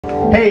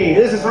Hey,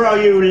 this is for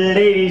all you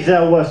ladies,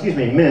 excuse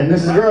me, men.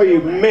 This is for all you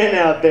men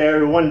out there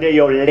who one day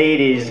your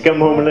ladies come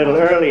home a little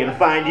early and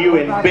find you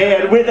in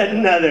bed with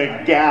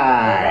another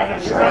guy.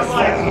 It's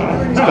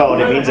called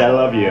It Means I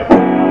Love You.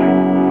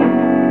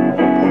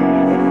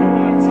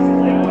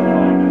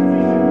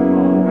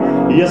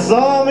 You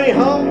saw me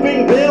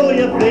humping Bill,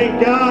 you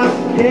think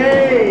I'm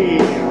gay.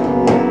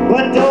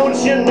 But don't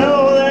you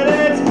know that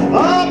it's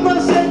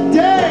opposite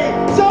day?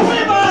 So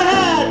if I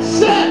had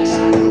sex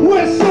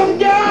with some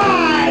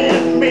guy,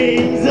 it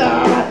means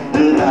I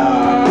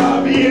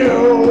love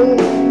you.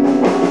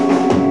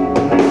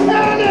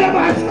 And if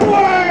I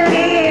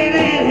squirted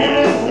in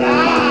his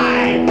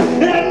eye,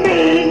 it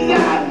means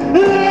I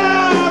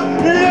love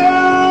you.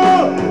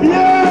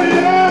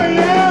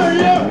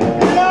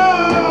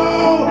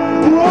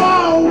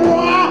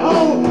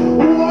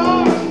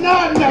 Whoa,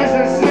 not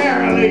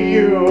necessarily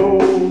you.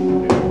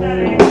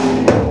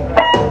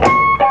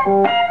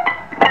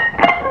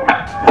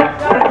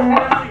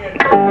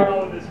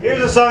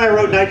 Here's a song I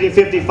wrote in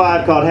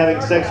 1955 called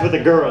Having Sex with a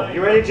Girl.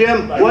 You ready,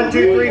 Jim? 1,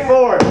 2, 3,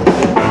 4. It's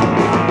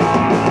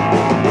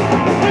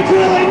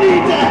really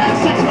neat to have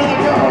sex with a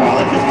girl.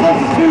 It's as close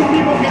as two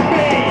people can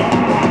be.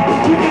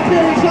 You can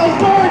feel yourself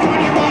large when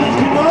your body's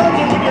converged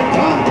and when your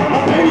tongue, a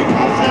baby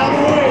pops out of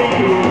the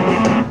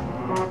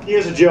way.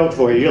 Here's a joke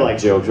for you. You like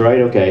jokes, right?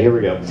 Okay, here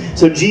we go.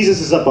 So Jesus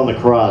is up on the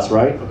cross,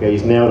 right? Okay,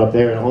 he's nailed up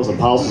there and all his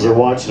apostles are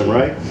watching him,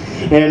 right?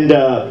 And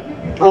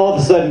all of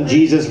a sudden,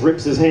 Jesus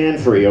rips his hand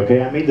free,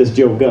 okay? I made this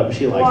joke up.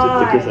 She likes it.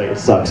 The kids think it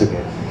sucks,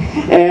 okay?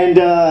 And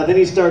then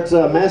he starts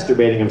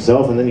masturbating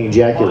himself, and then he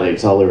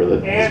ejaculates all over the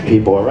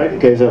people, all right?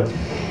 Okay, so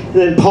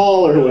then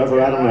Paul or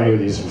whoever, I don't know who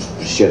these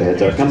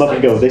shitheads are, come up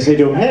and go. They say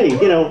to him, hey,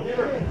 you know,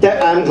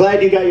 I'm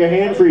glad you got your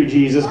hand free,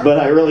 Jesus, but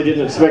I really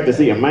didn't expect to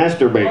see you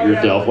masturbate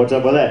yourself. What's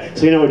up with that?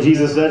 So you know what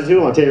Jesus says to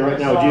him? I'll tell you right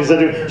now what Jesus said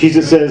to him.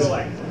 Jesus says,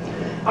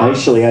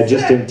 actually, I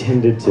just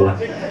intended to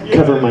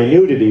cover my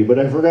nudity, but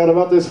I forgot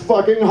about this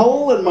fucking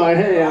hole in my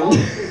hand.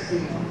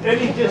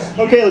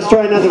 Okay, let's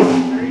try another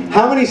one.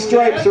 How many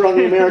stripes are on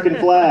the American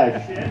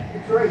flag?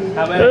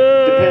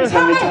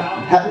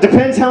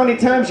 Depends how many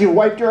times you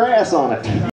wiped your ass on it.